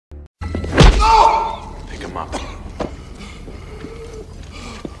him up.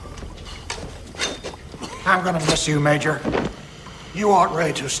 I'm gonna miss you, Major. You aren't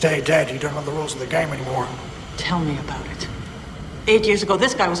ready to stay dead. You don't know the rules of the game anymore. Tell me about it. 8 years ago,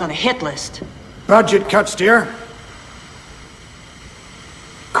 this guy was on a hit list. Budget cuts, dear.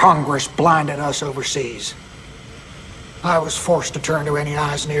 Congress blinded us overseas. I was forced to turn to any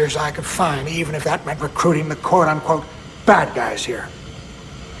eyes and ears I could find, even if that meant recruiting the quote-unquote bad guys here.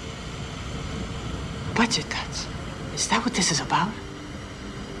 Budget cuts? Is that what this is about?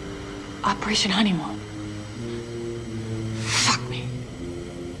 Operation Honeymoon? Fuck me.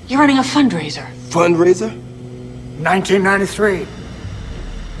 You're running a fundraiser. Fundraiser? 1993.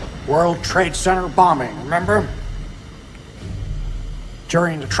 World Trade Center bombing, remember?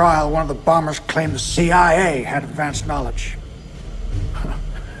 During the trial, one of the bombers claimed the CIA had advanced knowledge.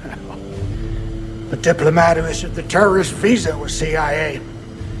 The diplomat who issued the terrorist visa was CIA.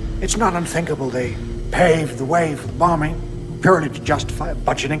 It's not unthinkable they paved the way for the bombing purely to justify a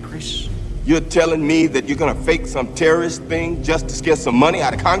budget increase. You're telling me that you're gonna fake some terrorist thing just to scare some money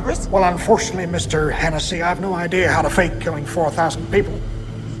out of Congress? Well, unfortunately, Mr. Hennessy, I've no idea how to fake killing 4,000 people.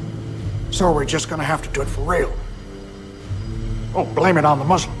 So we're just gonna have to do it for real. Oh, blame it on the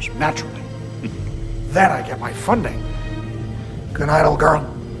Muslims, naturally. Then I get my funding. Good night, old girl.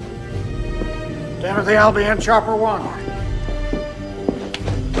 Timothy, I'll be in Chopper 1.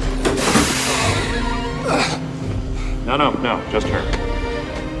 No, just her.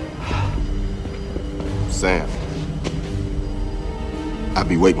 Sam, I'll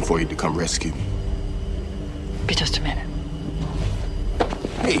be waiting for you to come rescue me. Be just a minute.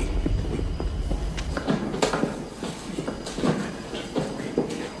 Hey.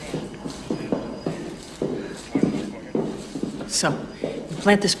 So, you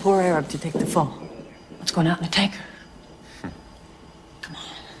plant this poor Arab to take the fall. What's going out in the tanker? Come on.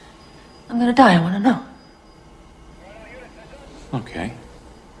 I'm gonna die, I wanna know. Okay.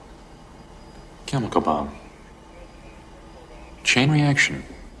 Chemical bomb. Chain reaction.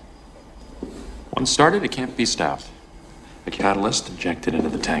 Once started, it can't be stopped. The catalyst injected into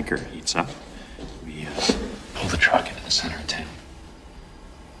the tanker heats up. We pull the truck into the center of town.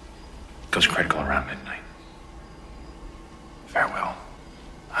 It goes critical around midnight.